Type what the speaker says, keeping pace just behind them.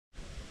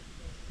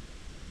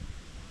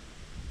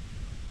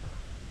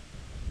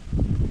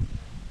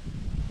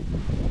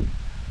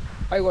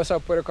Hi, what's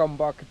up? Welcome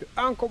back to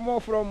Uncle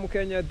Mo from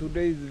Kenya.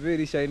 Today is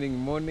very shining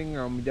morning.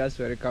 I'm just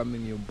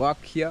welcoming you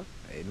back here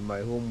in my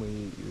home.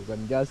 You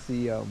can just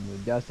see I'm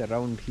just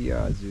around here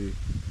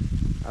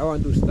I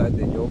want to start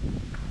the job.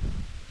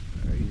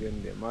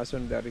 Even the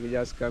mason that is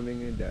just coming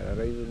in, they're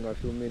arriving a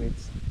few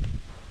minutes.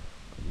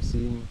 I'm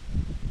seeing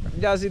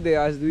just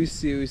as we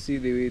see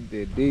the way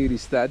the day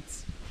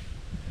restarts.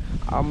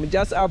 I'm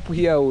just up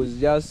here. I was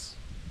just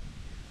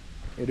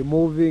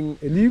removing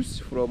leaves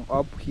from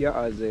up here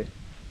as a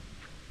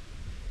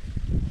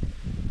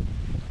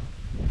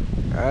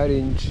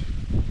arrange.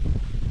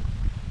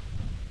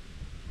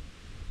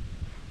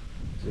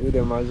 So the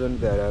Amazon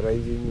that are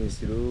arriving is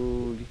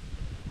slowly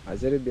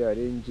as they'll be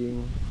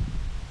arranging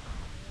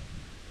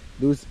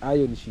those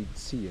iron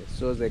sheets here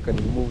so they can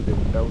move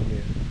them down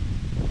here.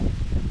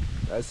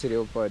 That's the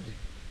leopard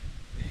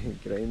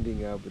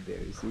grinding up there,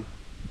 you see.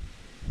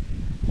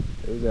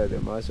 Those are the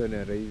mason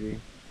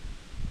arriving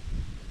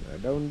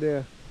down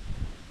there.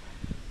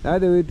 Now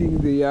the way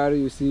things they are,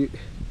 you see,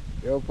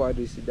 leopard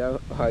is down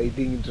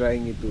hiding,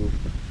 trying to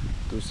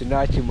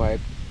snatch my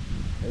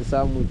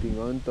something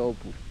on top.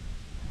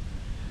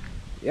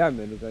 Yeah,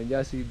 man, you can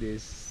just see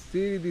this.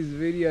 See, it is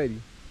very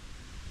early.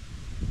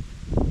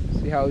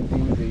 See how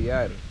things they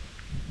are.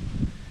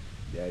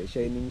 They are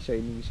shining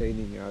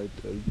out.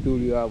 I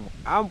told you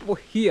I'm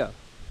here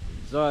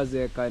so as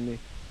I can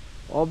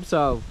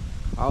observe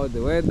how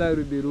the weather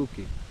will be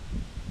looking.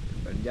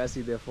 You can just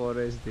see the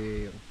forest.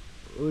 The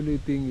only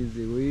thing is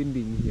the wind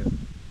in here.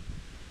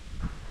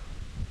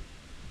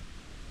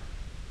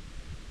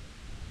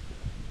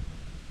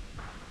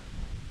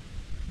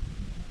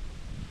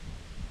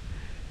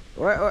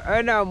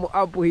 When I'm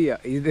up here,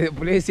 is the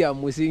place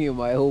I'm using in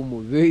my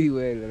home very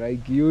well.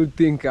 Like you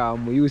think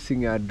I'm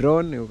using a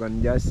drone, you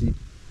can just see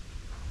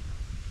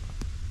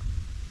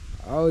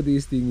how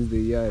these things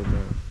they are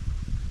now.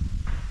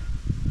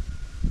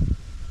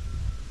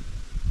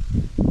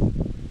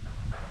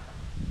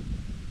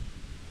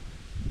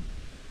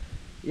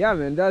 Yeah,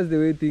 man, that's the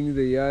way things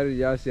they are.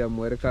 Just I'm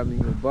welcoming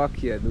you back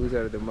here. Those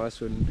are the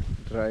mason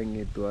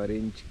trying to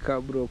arrange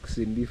cab blocks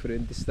in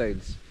different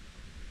styles.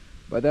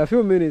 But a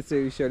few minutes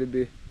we shall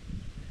be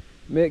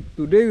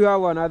today we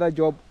have another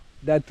job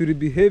that will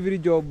be heavy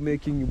job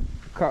making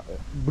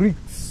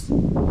bricks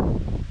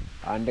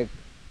and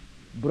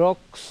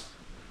blocks.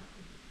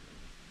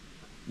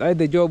 That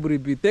the job will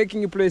be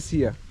taking place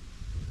here.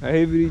 A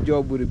heavy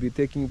job will be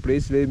taking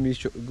place. Let me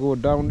go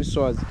down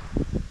so as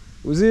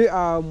you see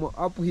I'm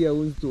up here.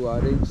 Want to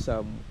arrange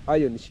some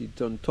iron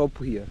sheets on top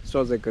here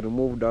so as I can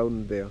move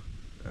down there.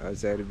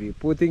 As I'll be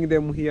putting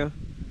them here,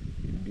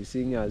 you'll be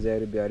seeing as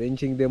I'll be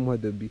arranging them how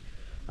to be.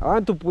 I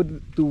want to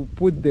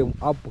put them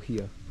up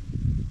here.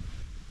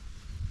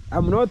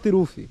 I'm not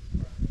roofing.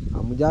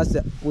 I'm just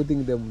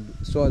putting them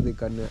so they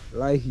can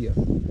lie here.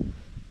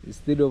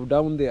 Instead of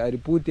down there, I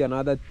put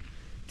another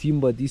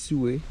timber this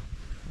way,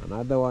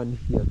 another one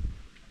here,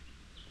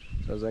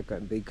 so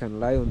they can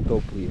lie on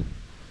top here.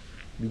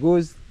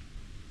 Because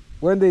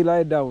when they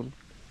lie down,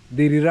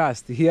 they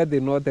rust. Here they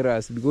not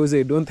rust because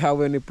they don't have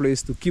any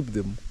place to keep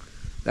them.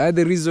 That's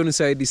the reason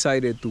I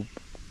decided to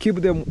keep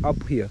them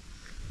up here,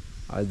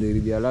 as they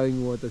will be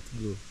allowing water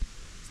to go.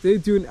 Stay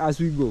tuned as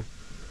we go.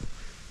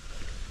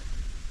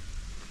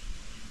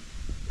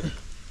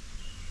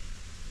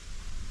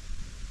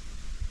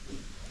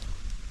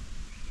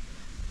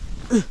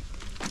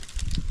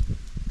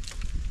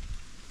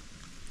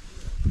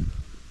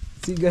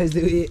 See guys,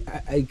 the way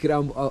I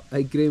climb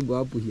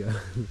up here.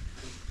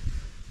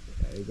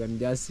 You can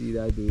just see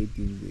that the way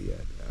things they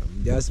are.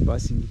 I'm just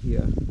passing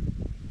here.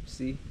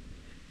 See,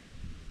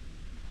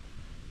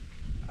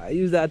 I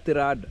use that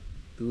rod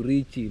to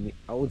reach in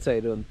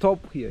outside on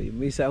top here. You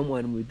may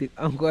someone will think,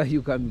 Uncle, where are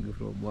you coming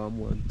from?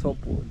 I'm on top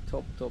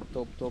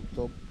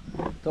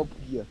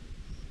here.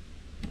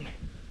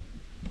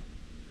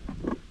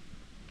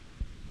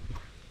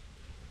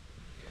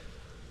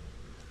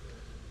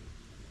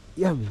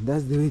 Yeah, man,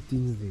 that's the way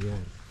things they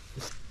are.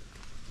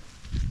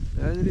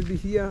 I will be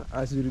here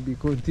as we will be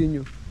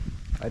continue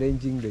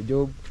arranging the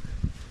job.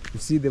 You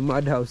see the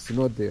madhouse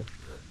not there.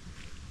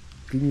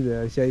 Things they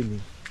are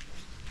shining.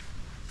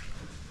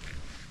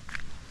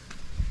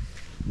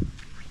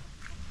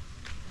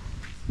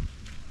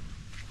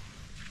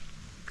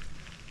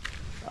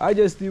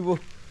 Aje Steve.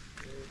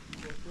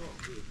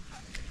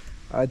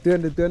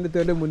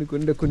 Twende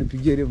mnikwenda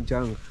kunipigia ile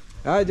mchanga.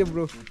 Aje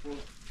bro.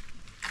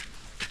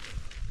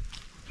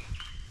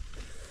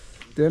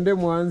 Twende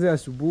mwanze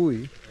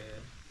asubuhi.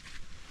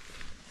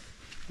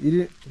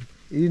 Ili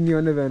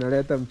nione vile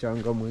naleta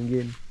mchanga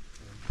mwingine.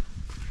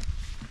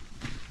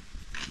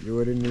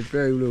 Yule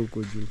nipea yule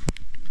uko juu.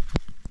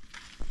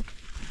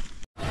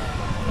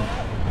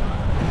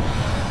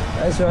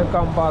 Guys,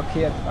 welcome back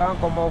here. I'm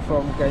coming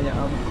from Kenya.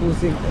 I'm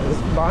cruising the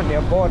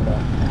Spania border.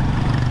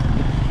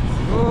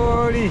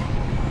 Slowly.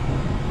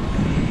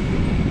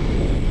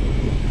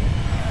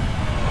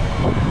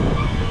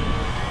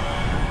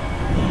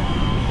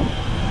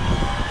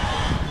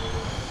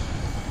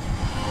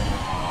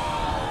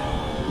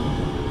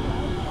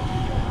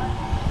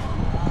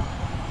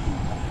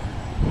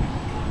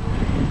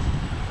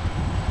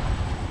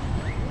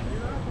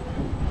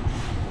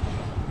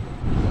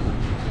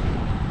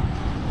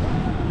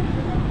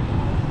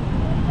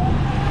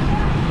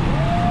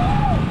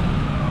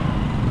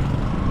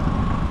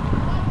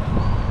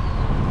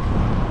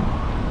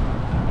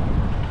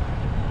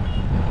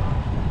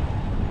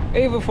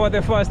 Even for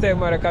the first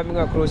time are coming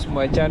across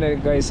my channel,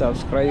 guys,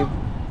 subscribe,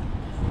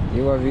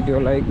 give a video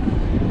like.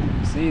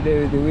 See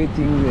the way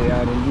things they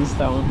are in this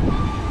town.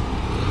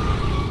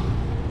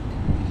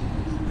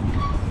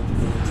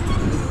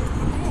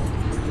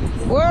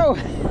 Whoa!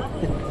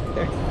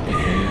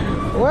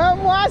 Where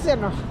was it?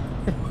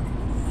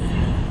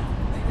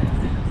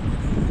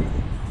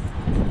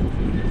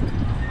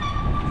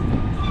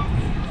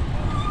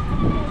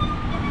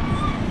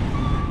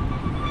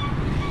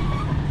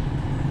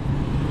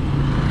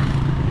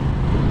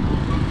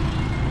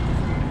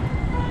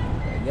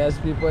 There's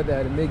people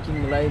that are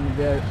making line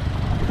there,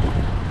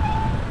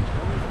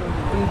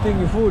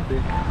 eating food.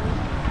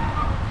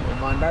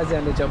 Mandazi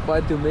and the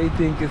chapati, may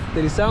think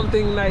there is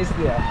something nice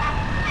there.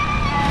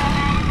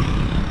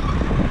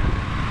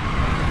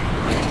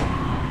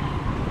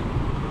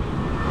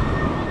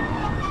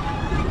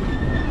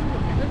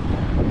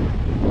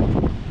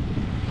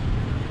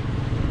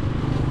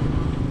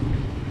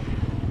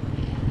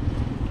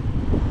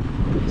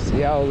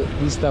 See how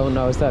this town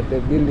now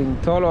started building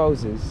tall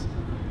houses.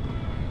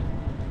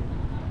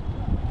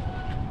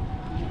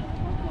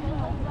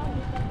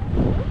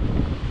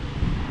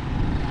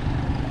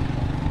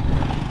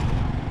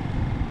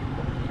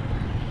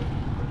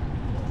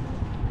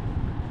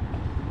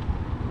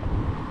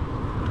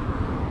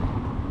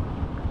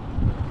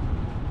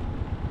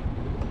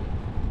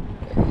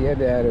 Here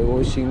they are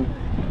washing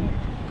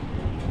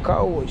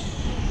cows.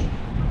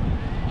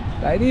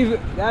 Like if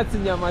that's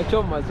in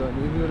Nyamachoma zone,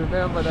 if you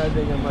remember that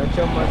the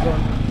Nyamachoma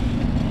zone.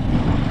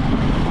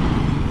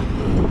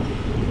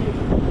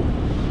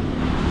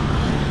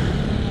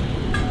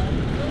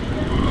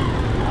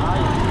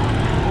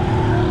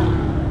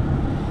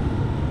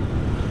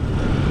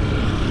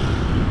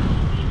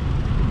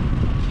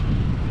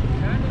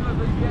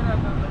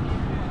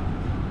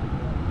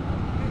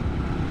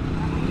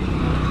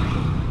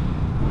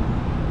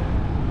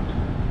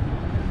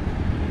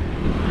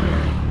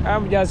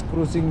 I'm just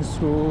cruising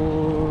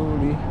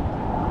slowly,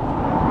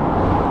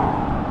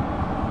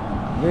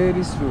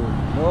 very slow,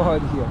 no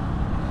hurry here.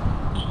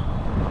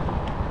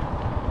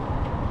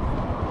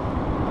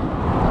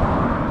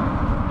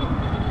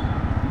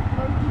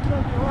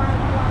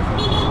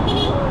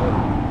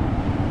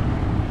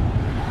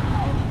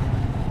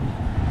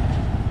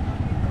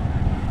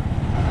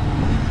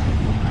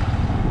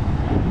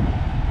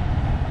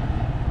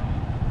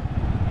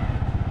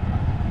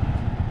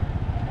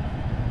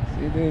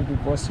 See the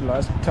people's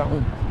last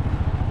town.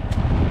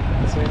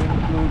 So it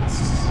includes,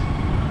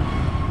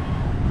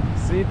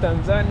 see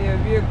Tanzania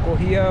vehicle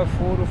here,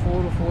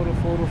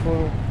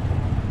 full.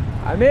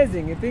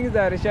 Amazing, things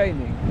are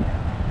shining.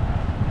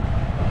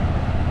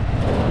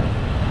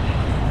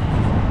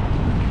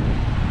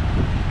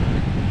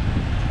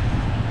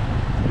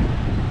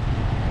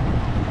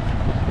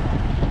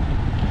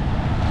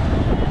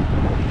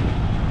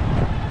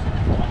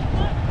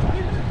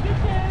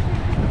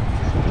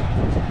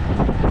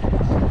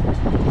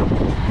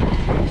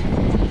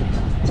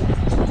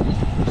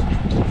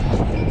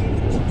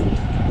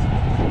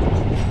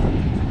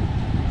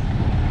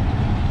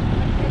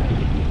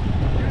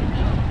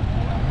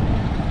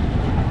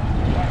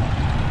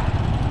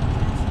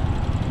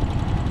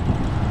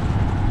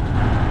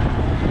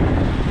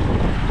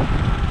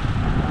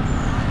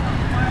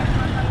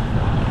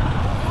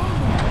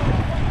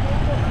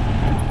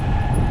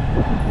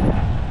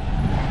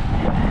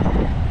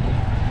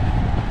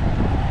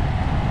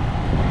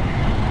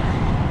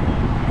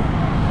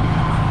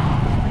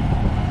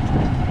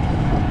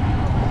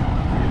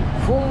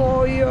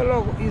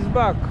 Is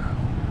back.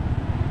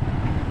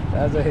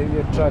 That's a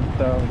heavier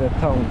tractor of the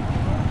town.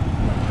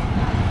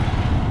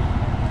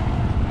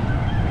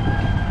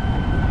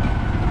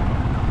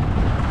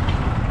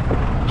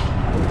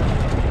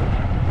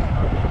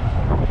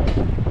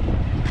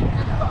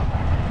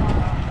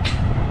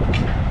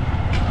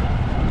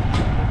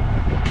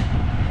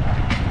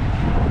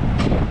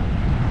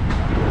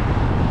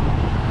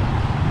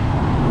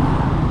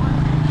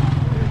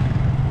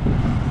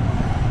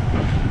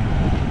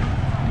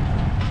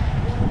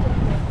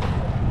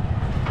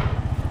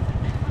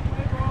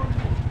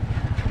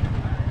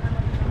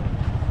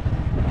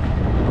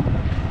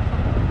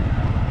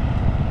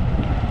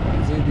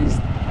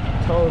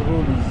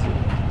 Road is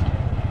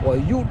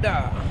Wayuda.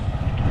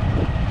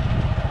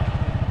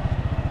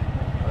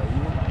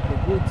 The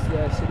goods they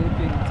are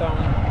sleeping in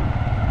town.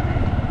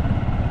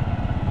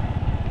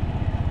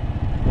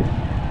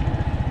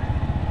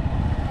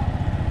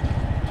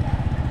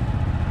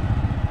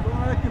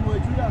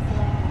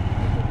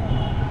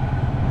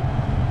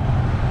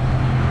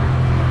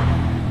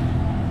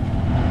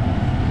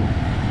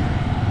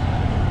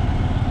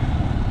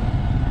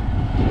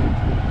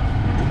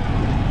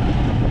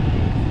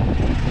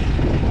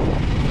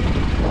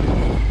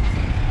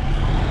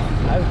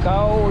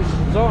 Cow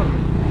zone.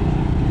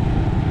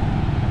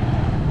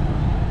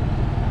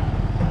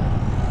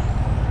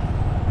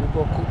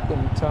 People cook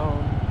in town.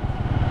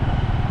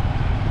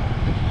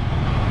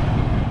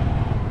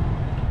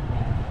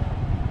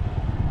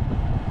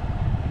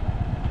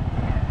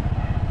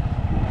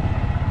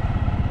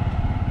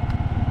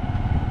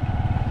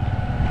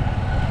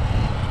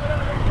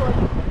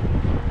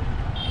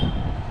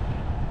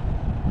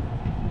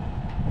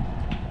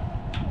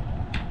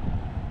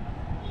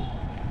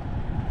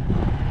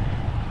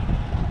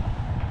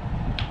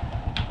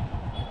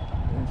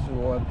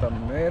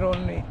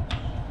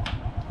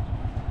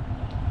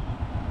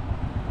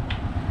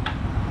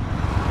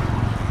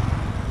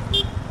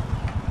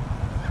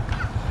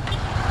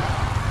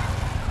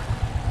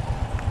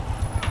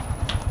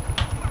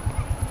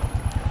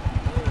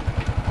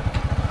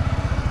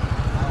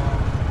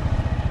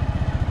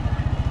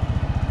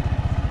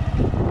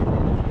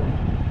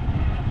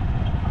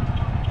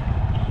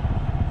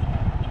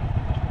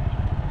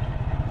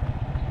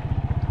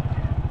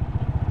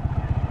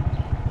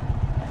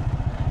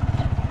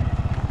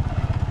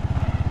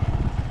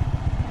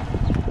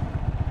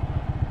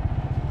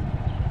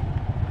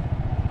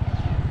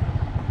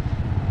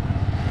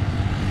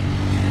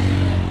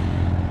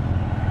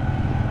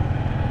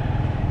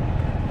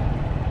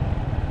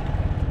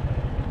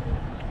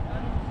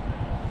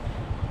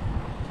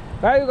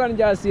 Now you can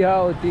just see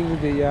how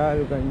things they are.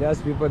 You can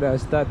just people that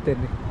started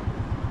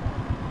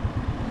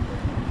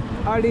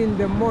early in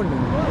the morning.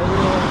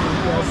 Everyone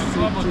is just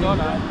sitting,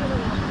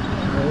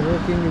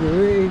 working the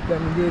way you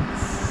can get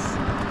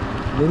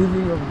the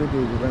living of the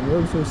day. You can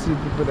also see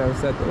people that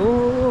start.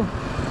 Oh,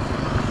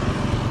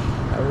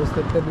 I was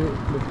started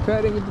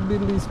preparing to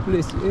build this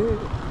place.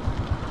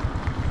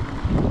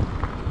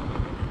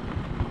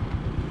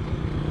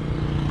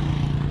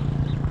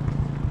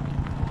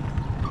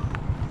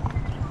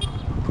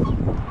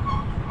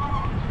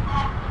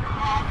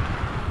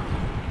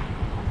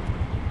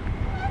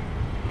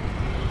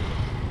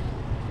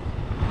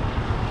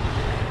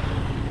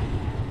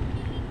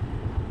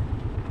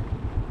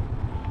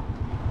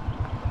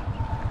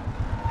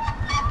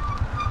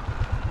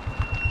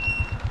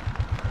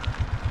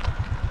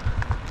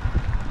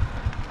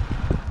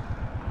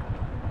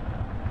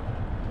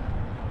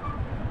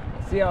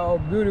 See how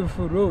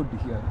beautiful road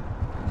here.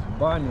 It's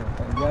Banya. I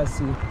can just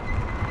see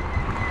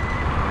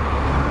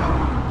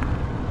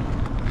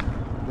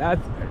that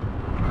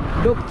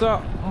Dr.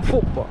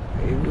 Mfupa.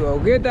 If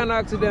you get an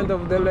accident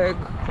of the leg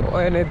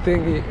or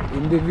anything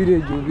in the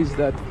village, you visit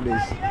that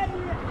place.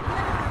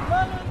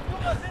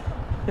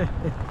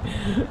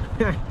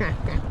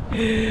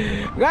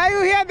 Guy,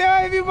 you hear the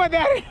way people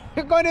there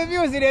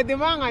confused at the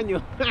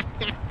manganyo.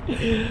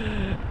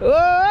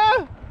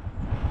 Oh!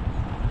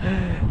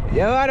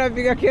 Ya ahora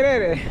pica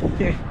querer.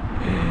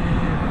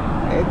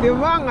 Este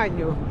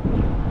mangaño.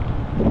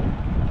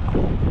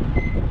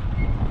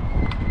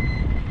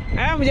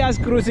 I'm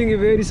just cruising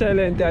very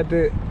silent at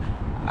the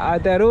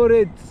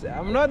road.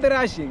 I'm not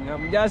rushing.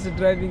 I'm just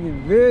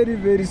driving very,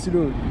 very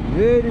slow.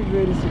 Very,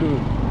 very slow.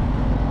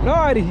 No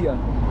hurry here.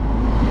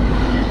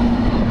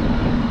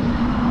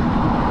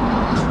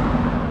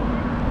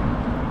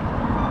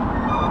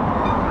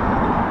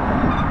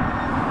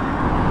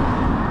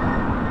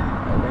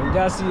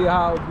 Just see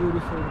how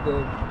beautiful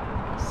the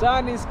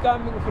sun is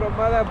coming from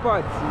other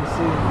parts. You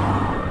see,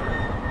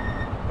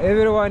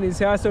 everyone is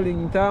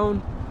hustling in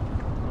town.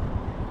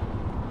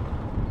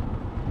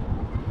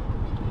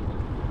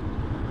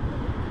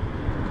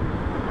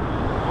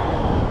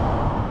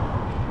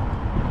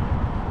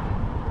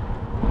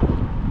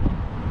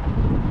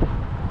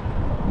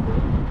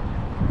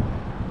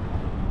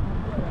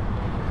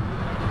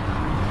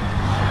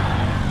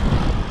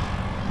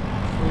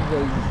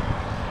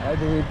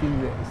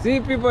 See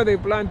people, they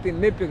planting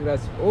napier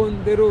grass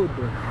on the road.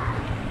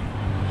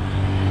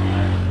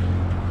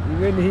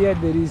 Even here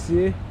there is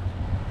a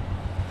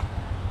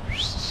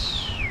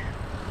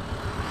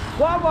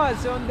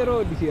squabbers on the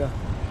road here.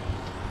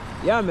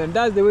 Yeah man,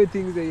 that's the way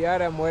things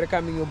are. I'm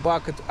welcoming you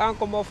back to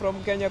Ankoma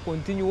from Kenya.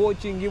 Continue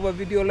watching, give a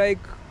video like.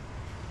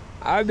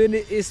 I've been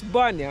in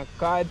Hispania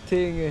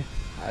cutting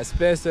a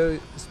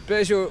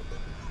special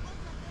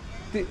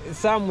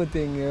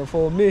something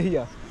for me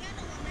here.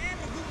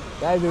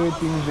 That's the way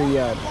things they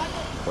are.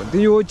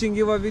 Continue watching,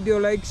 give a video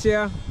like,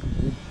 share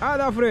with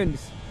other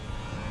friends.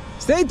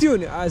 Stay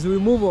tuned as we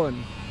move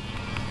on.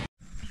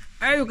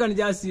 And you can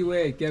just see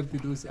where I kept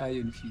those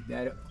iron sheets.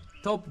 They're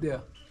top there.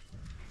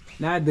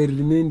 Now they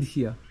remained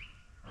here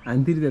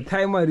until the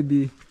time I will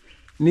be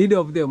need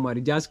of them. I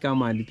just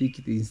come and pick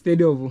it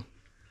instead of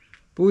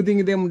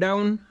putting them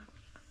down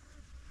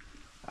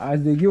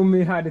as they give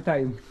me hard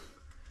time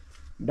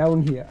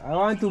down here. I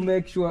want to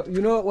make sure,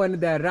 you know, when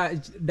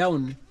they're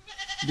down,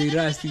 they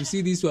rust. You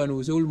see, this one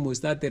was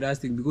almost started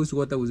rusting because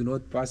water was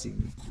not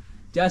passing.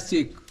 Just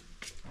check.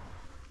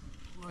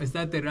 I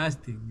started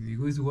rusting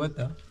because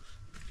water,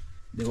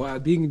 they were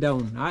being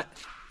down.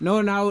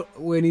 Now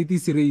when it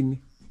is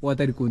rain,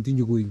 water will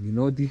continue going, you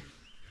know, the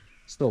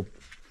stop.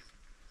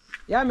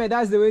 Yeah man,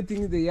 that's the way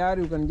things they are.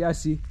 You can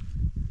just see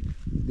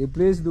they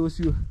place those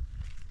you,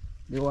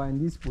 they were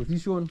in this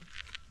position.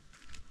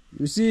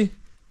 You see,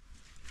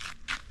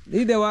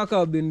 this is the work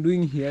I've been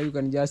doing here. You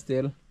can just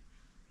tell.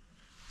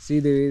 See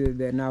the way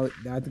that now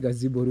that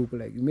gazebo look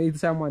like.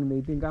 Someone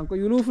may think, Uncle,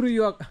 you roof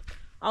your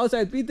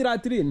outside Peter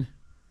train.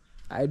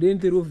 I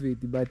didn't roof it,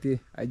 but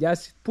I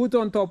just put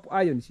on top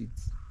iron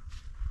sheets.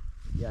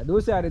 Yeah,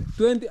 those are the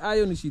 20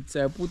 iron sheets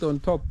I put on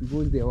top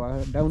because they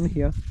were down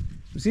here.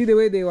 You see the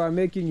way they were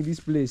making this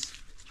place.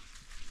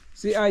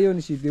 See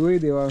iron sheet, the way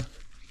they were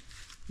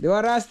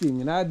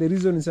rusting. Now the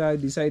reason is I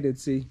decided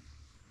to say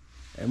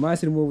I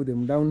must remove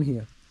them down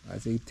here. I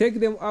say take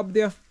them up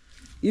there.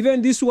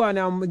 Even this one,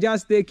 I'm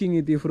just taking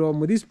it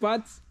from this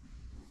part.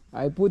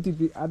 I put it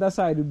the other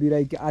side will be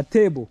like a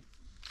table.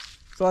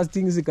 So as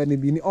things can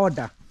be in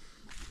order.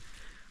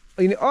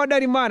 In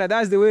orderly manner,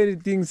 that's the way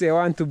things I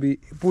want to be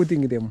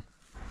putting them.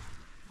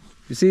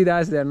 You see,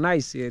 that's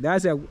nice. Yeah,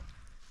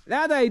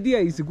 that idea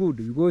is good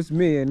because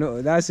me, you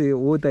know, that's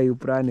what I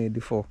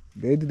planned for.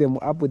 Get them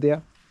up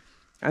there.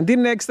 Until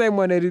next time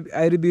when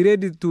I'll be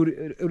ready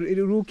to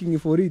looking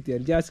for it, I'll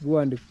just go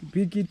and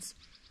pick it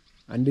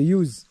and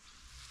use.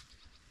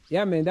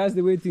 Yeah man, that's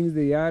the way things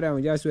they are.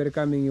 I'm just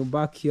welcoming you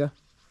back here.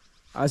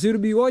 As you'll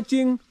be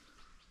watching,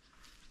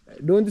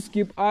 don't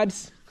skip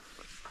ads.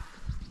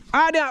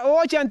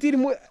 Watch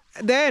until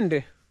the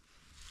end.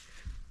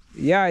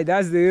 Yeah,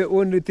 that's the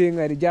only thing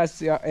I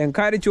just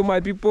encourage you, my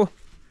people.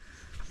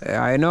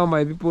 I know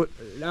my people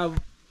love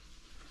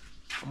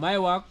my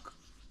work.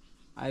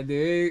 And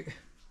they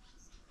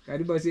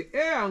Kariba say,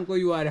 hey uncle,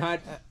 you are hard.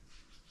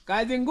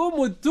 Kazi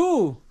ngumu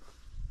too.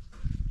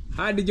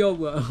 Hard job,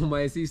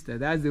 my sister.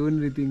 That's the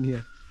only thing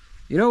here.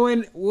 You know,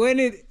 when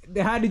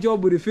the hard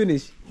job will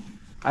finish,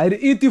 I'll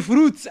eat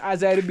fruits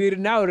as I'll be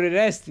now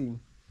resting.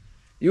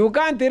 You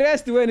can't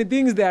rest when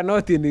things they are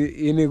not in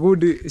a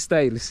good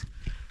styles.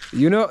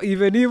 You know,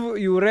 even if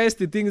you rest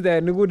things that are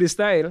in a good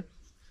style,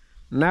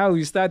 now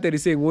you started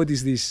saying, what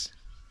is this?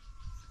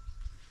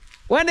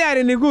 When they are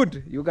in a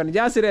good, you can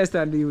just rest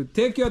and you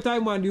take your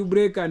time and you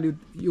break and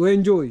you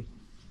enjoy.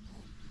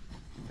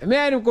 And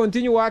then you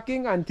continue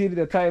working until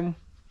the time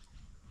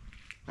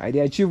I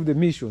achieve the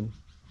mission.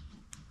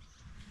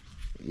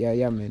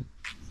 Yeah, man.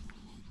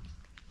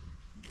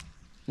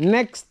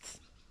 Next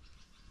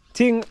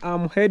thing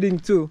I'm heading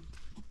to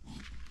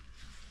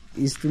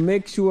is to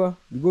make sure,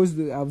 because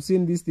I've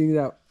seen these things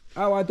that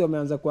watu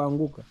wameanza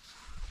kuanguka.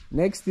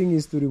 Next thing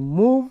is to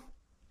remove,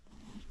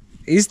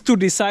 is to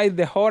decide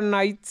the whole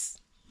night,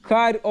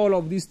 carry all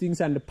of these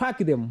things and pack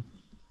them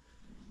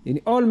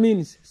in all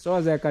means, so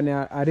as I can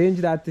arrange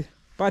that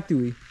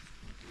pathway,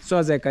 so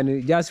as I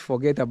can just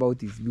forget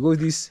about it. Because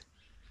these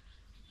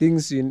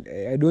things,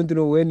 I don't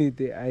know when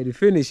I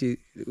finish it,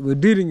 we're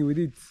dealing with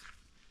it.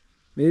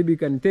 Maybe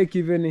can take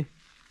even,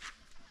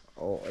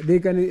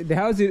 the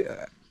house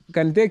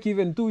can take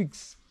even 2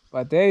 weeks.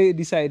 But I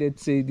decided,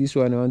 say this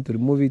one I want to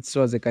remove it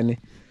so as I can.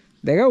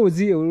 The guy was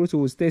here also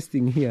was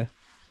testing here.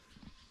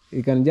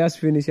 You can just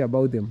finish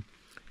about them.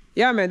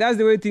 Yeah, man, that's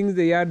the way things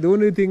they are. The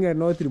only thing I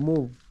not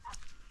remove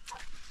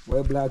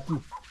were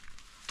blacky.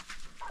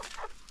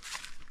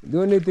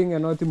 The only thing I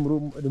not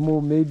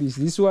remove maybe is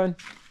this one.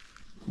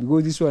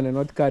 Because this one I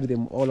not carry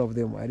them, all of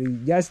them. I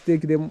just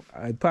take them,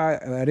 I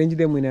arrange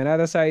them in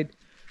another side.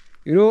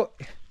 You know,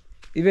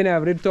 even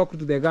I've already talked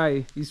to the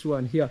guy, this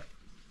one here.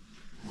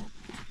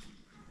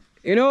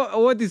 You know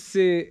what is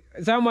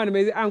someone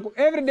may say, Uncle,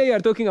 every day you are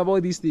talking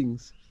about these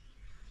things.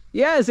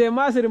 Yes, I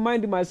must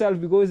remind myself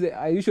because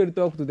I usually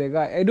talk to the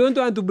guy. I don't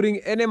want to bring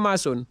any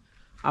mason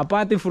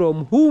apart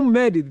from who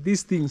made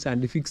these things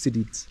and fixed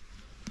it.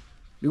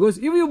 Because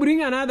if you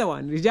bring another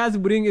one, you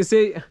just bring,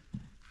 say,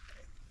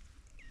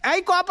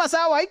 Aiko hapa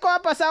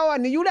sawa,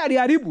 ni yule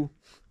aliharibu.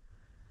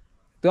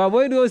 To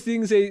avoid those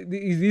things, say,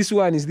 is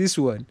this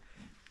one.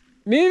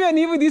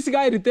 Maybe even this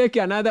guy will take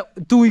another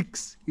 2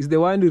 weeks, is the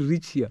one who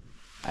reach here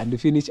and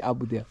finish up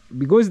there.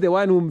 Because the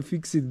one who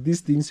fixed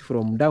these things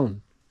from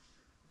down,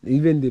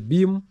 even the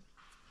beam,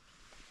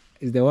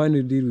 is the one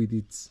who deal with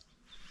it.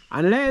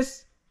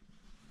 Unless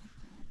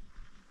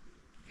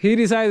he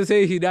decides to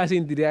say he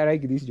doesn't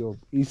like this job.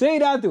 He say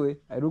that way,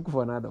 I look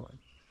for another one.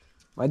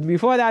 But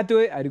before that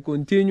way, I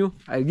continue.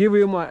 I give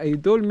him, he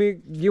told me,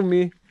 give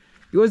me.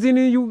 He was in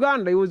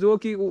Uganda, he was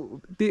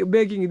working,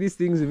 baking these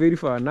things very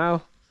far.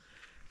 Now,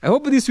 I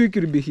hope this week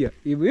will be here.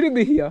 If it will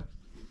be here,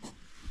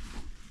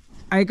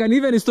 I can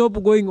even stop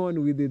going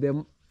on with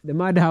the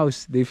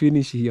madhouse they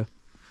finish here.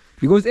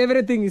 Because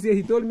everything is here.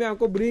 He told me,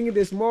 Uncle, bring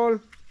the small,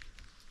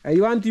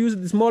 you want to use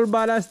the small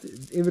ballast,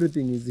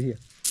 everything is here.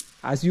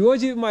 As you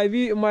watch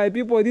my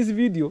people this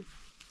video,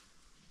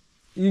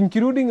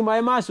 including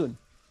my mason,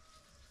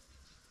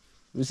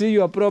 you see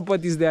your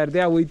properties, they are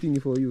there waiting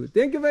for you.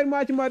 Thank you very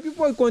much, my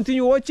people.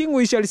 Continue watching.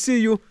 We shall see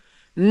you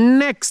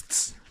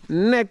next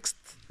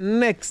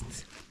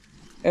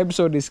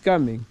episode is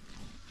coming.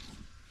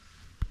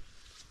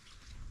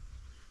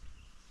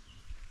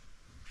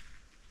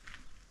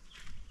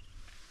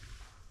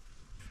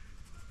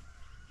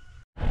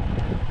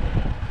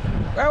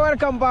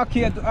 Welcome back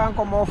here to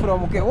Uncle Mo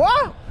from okay.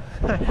 Wow!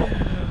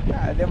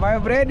 My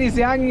friend is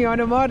hanging on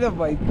a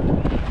motorbike.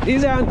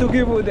 This I want to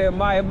give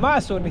my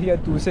mason here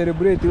to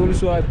celebrate.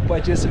 Also, I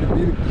purchased the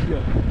milk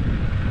here.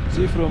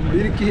 See, from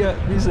milk here,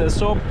 this is a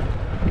soap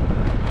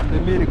and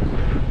the milk.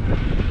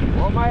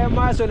 All my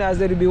mason, as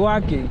they be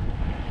working,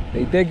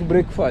 they take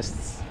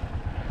breakfasts.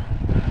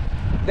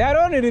 There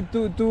are only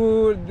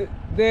two.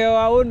 There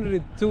are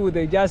only 2.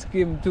 They just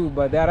came 2,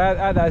 but there are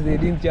others. They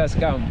didn't just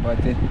come, but.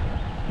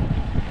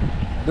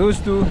 Those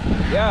 2,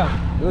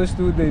 yeah, those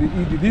 2 they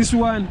eat this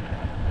one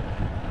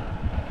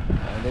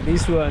and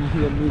this one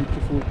here, milk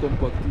full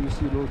compact. You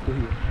see local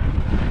here.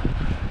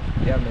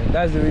 Yeah, man,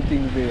 that's the way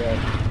things they are.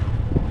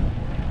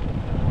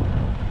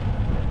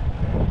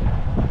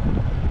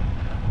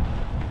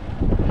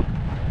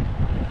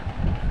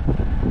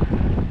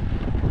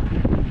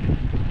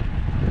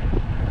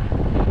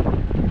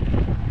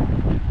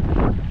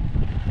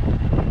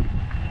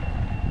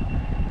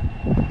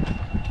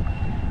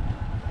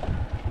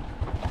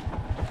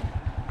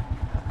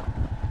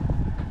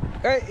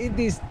 It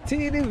is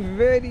still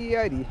very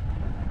early.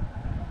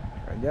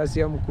 I just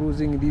am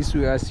cruising this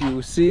way. As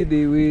you see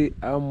the way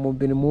I'm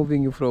been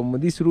moving from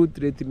this route,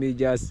 let me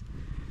just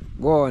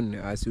go on.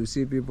 As you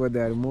see, people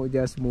that are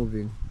just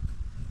moving.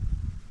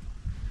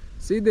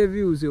 See the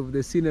views of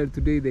the scenery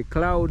today, the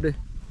cloud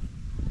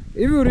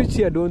If you reach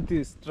here,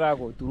 don't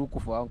struggle to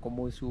look for Uncle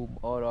Mo's home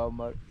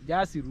or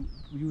just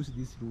use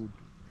this road.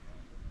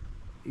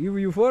 If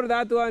you follow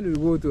that one, you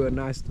go to a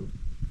nice too.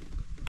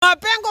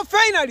 Mapengo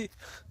finally!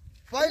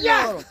 Finally!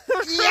 Yeah!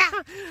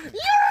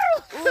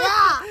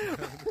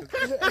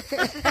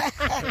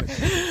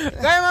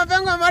 Kaya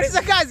mapengo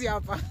amaliza kazi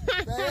hapa.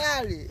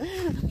 Tayari.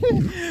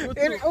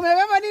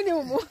 Umebeba nini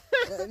humo?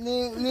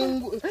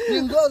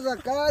 Ni nguo za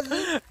kazi.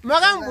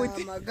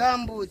 Magambuti.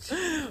 Magambuti.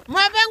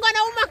 Mapengo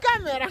anauma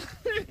kamera.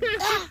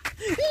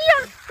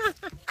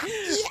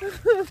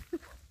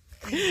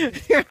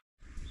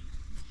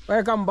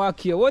 Welcome back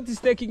here. What is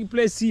taking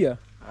place here?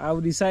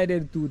 I've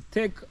decided to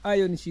take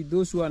iron sheet.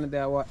 Those one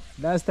that were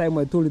last time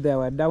I told you they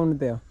were down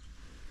there.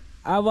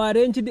 I've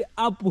arranged it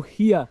up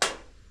here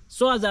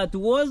so that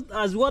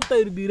as water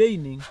will be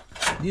raining,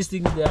 these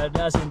things they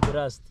doesn't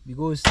rust,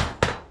 because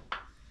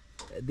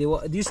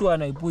this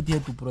one I put here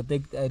to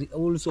protect. I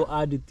also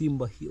add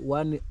timber here,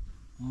 one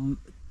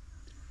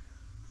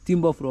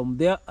timber from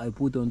there I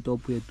put on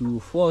top here to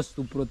force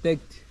to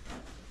protect,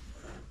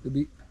 to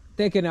be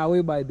taken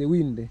away by the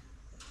wind.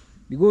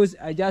 Because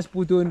I just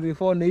put only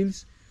 4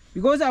 nails.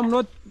 Because I'm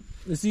not,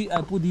 you see,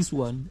 I put this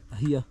one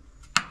here.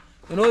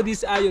 You know,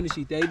 this iron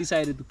sheet, I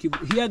decided to keep,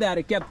 here they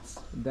are kept.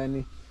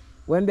 Then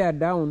when they are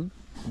down,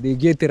 they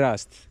get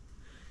rust.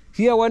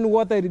 Here when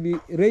water will be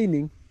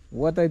raining,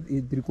 water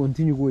it will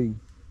continue going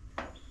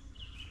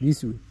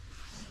this way.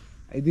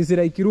 It is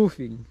like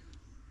roofing,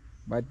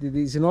 but it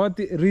is not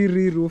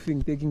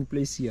re-roofing taking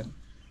place here.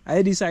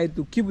 I decided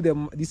to keep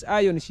them, these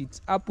iron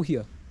sheets up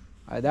here.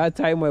 At that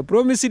time, I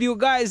promised you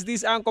guys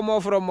this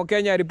Ankomo from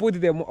Kenya, I put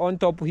them on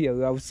top here.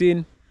 You have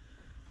seen,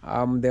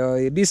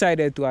 they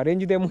decided to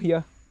arrange them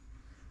here.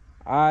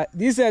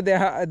 These are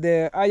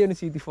the iron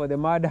sheet for the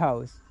mud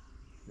house.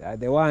 They are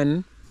the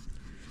one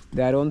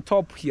that are on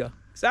top here.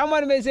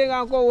 Someone may say,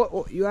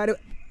 Uncle, you are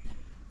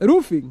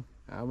roofing.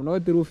 I'm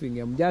not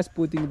roofing, I'm just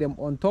putting them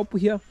on top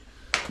here.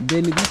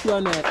 Then this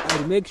one,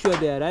 I make sure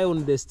they are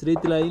on the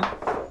straight line.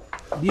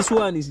 This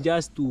one is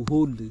just to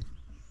hold.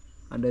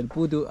 And I'll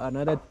put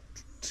another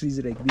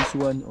trees like this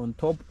one on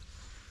top.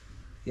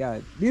 Yeah,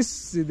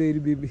 this they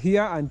will be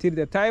here until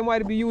the time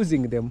I'll be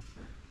using them.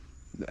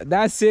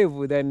 That's safe.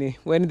 Then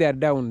when they are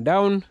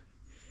down,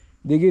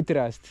 they get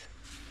rust.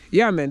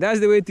 Yeah, man,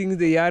 that's the way things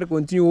they are.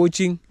 Continue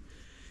watching.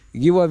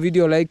 Give a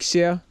video like,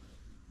 share,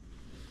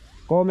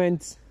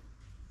 comment.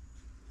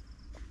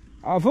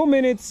 A few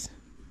minutes.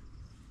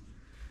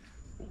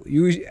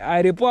 I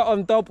report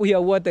on top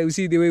here water. You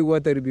see the way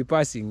water will be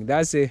passing.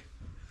 That's a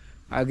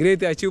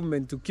great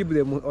achievement to keep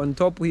them on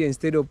top here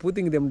instead of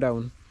putting them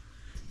down.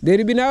 There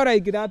will be now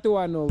like that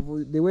one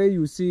of the way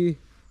you see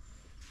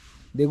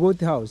the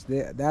goat house.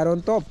 They are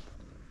on top.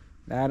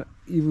 If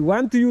you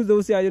want to use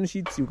those iron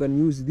sheets, you can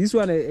use this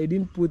one. I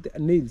didn't put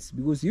nails,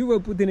 because if you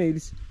put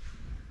nails,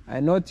 I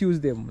not use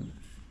them,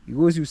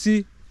 because you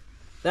see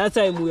that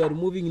time we are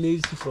removing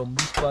nails from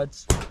these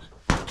parts.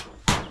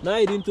 Now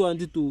I didn't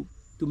want it to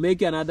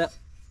make another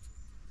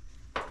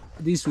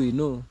this way,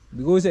 no,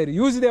 because I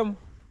use them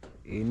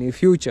in the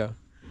future.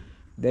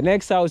 The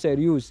next house I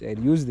use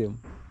them.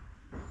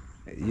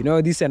 You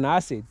know, these are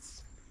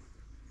assets.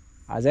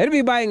 As I'll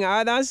be buying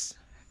others,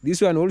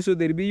 this one also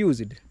they'll be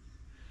used.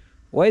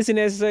 Why is it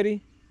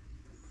necessary?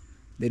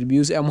 They'll be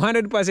used. I'm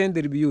 100%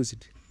 they'll be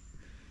used.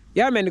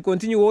 Yeah, man,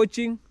 continue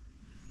watching.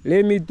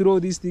 Let me throw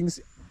these things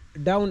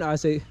down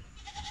as I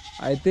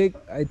take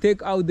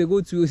out the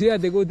goats. You see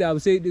the goat, they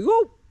have said,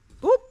 whoop,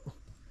 whoop.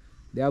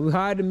 They have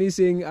heard me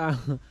saying,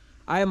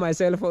 I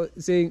myself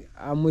saying,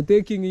 I'm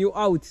taking you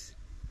out.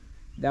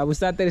 They have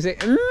started saying,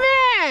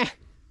 meh.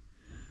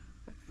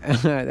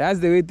 That's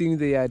the way things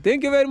they are.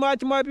 Thank you very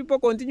much, my people.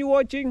 Continue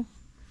watching.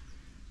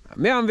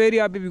 Me, I'm very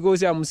happy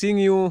because I'm seeing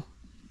you.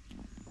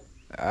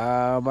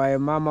 My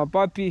mama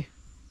puppy.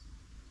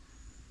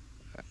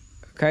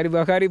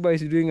 Kariba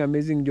is doing an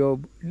amazing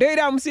job.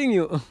 Dada, I'm seeing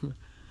you.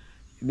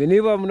 Even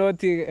if I'm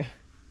not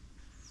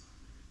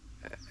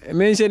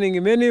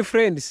mentioning many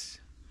friends,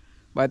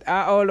 but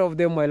all of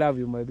them, I love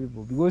you, my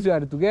people, because we are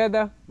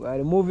together, we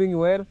are moving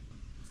well.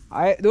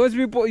 Those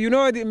people, you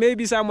know,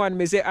 maybe someone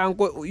may say,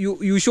 Uncle,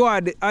 you show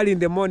early in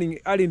the morning,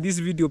 early in this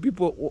video,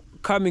 people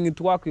coming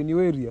to work in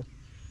your area.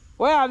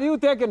 Where have you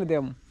taken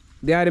them?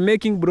 They are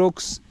making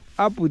blocks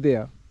up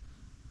there.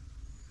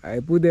 I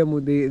put them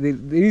with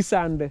the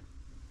sand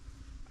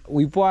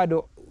we poured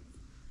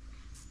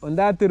on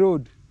that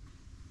road.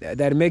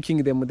 They are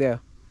making them there,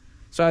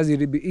 so as it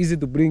will be easy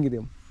to bring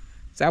them.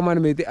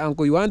 Someone may say,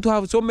 Uncle, you want to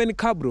have so many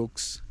car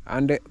blocks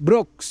and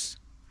blocks.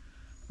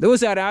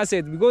 Those are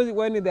assets, because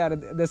when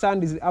the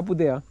sand is up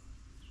there,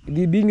 it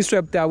is being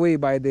swept away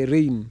by the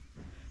rain.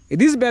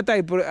 It is better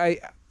it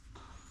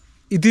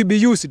will be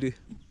used.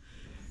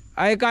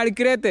 I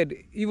calculated,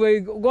 if I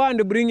go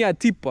and bring a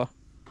tipper,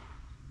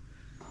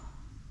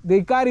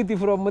 they carry it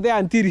from there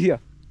until here.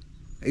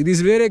 It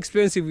is very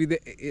expensive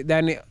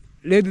than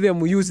let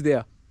them use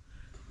there.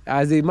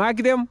 As they mark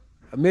them,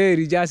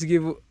 Mary just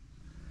give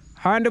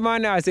hand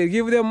money as I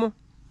give them.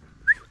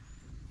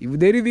 If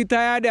they will be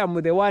tired,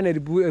 I'm the one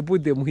that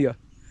put them here.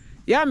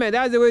 Yeah, man,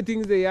 that's the way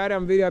things they are.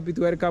 I'm very happy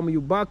to welcome you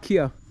back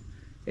here.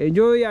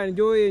 Enjoy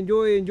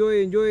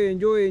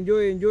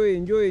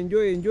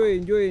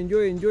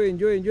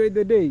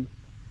the day.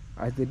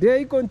 As the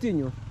day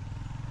continue,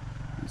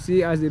 you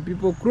see as the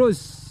people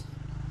cross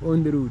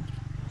on the road.